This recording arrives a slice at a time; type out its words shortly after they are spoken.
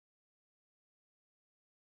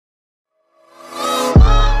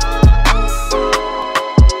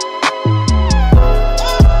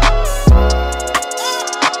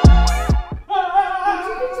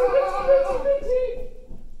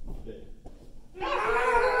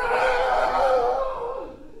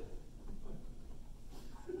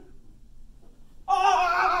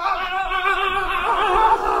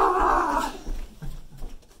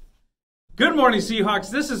morning, Seahawks.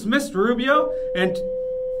 This is Mr. Rubio, and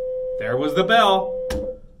there was the bell.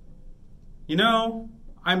 You know,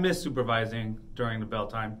 I miss supervising during the bell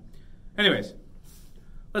time. Anyways,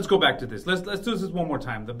 let's go back to this. Let's do this one more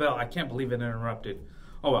time. The bell, I can't believe it interrupted.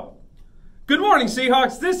 Oh well. Good morning,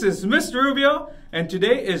 Seahawks. This is Mr. Rubio, and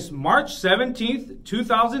today is March 17th,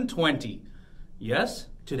 2020. Yes,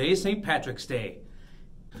 today is St. Patrick's Day.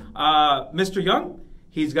 Mr. Young,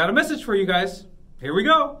 he's got a message for you guys. Here we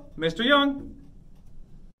go. Mr. Young.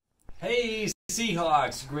 Hey,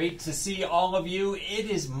 Seahawks. Great to see all of you. It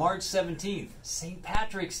is March 17th, St.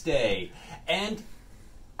 Patrick's Day. And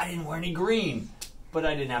I didn't wear any green. But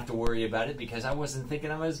I didn't have to worry about it because I wasn't thinking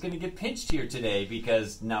I was going to get pinched here today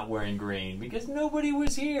because not wearing green, because nobody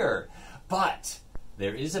was here. But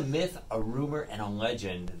there is a myth, a rumor, and a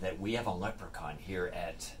legend that we have a leprechaun here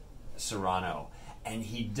at Serrano. And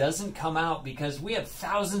he doesn't come out because we have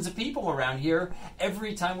thousands of people around here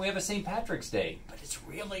every time we have a St. Patrick's Day. But it's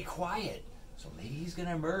really quiet. So maybe he's going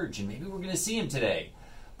to emerge and maybe we're going to see him today.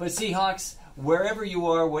 But Seahawks, wherever you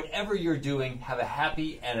are, whatever you're doing, have a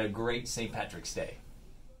happy and a great St. Patrick's Day.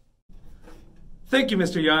 Thank you,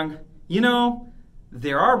 Mr. Young. You know,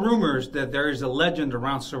 there are rumors that there is a legend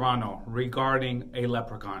around Serrano regarding a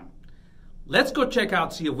leprechaun. Let's go check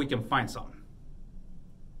out, see if we can find something.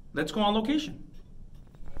 Let's go on location.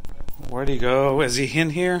 Where'd he go? Is he in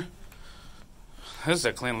here? This is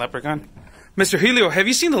a clean leprechaun. Mr. Helio, have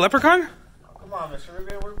you seen the leprechaun? Oh, come on, Mr.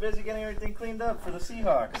 Rubio. We're busy getting everything cleaned up for the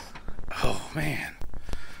Seahawks. Oh, man.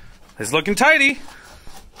 It's looking tidy.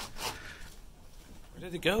 Where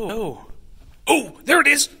did it go? Oh, there it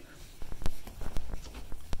is.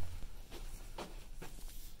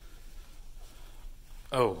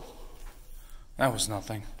 Oh, that was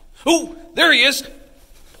nothing. Oh, there he is.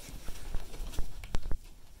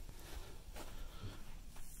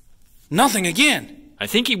 Nothing again. I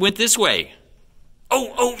think he went this way.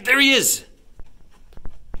 Oh, there he is.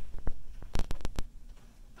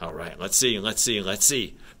 All right, let's see.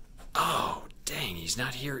 Oh, dang, he's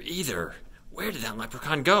not here either. Where did that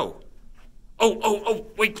leprechaun go? Oh,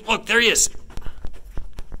 wait, look, there he is.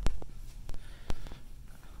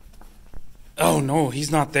 Oh, no,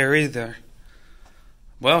 he's not there either.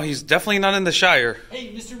 Well, he's definitely not in the Shire.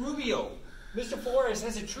 Hey, Mr. Rubio, Mr. Flores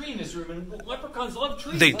has a tree in his room, and leprechauns love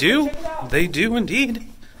trees. They do. Check it out. They do indeed.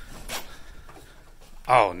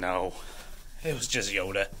 Oh, no. It was just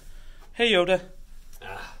Yoda. Hey, Yoda.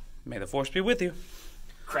 May the Force be with you.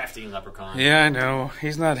 Crafty leprechaun. Yeah, I know.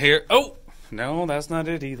 He's not here. Oh, no, that's not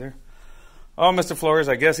it either. Oh, Mr. Flores,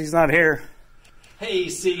 I guess he's not here. Hey,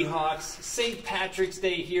 Seahawks. St. Patrick's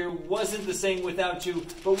Day here wasn't the same without you,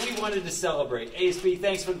 but we wanted to celebrate. ASB,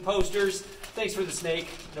 thanks for the posters. Thanks for the snake.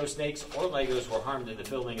 No snakes or Legos were harmed in the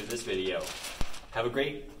filming of this video. Have a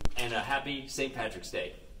great and a happy St. Patrick's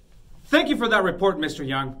Day. Thank you for that report, Mr.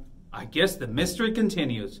 Young. I guess the mystery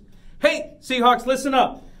continues. Hey, Seahawks, listen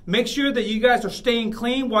up. Make sure that you guys are staying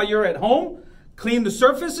clean while you're at home. Clean the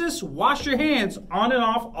surfaces. Wash your hands on and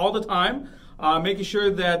off all the time. Making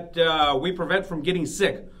sure that we prevent from getting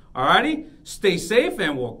sick. Alrighty? Stay safe,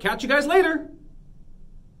 and we'll catch you guys later.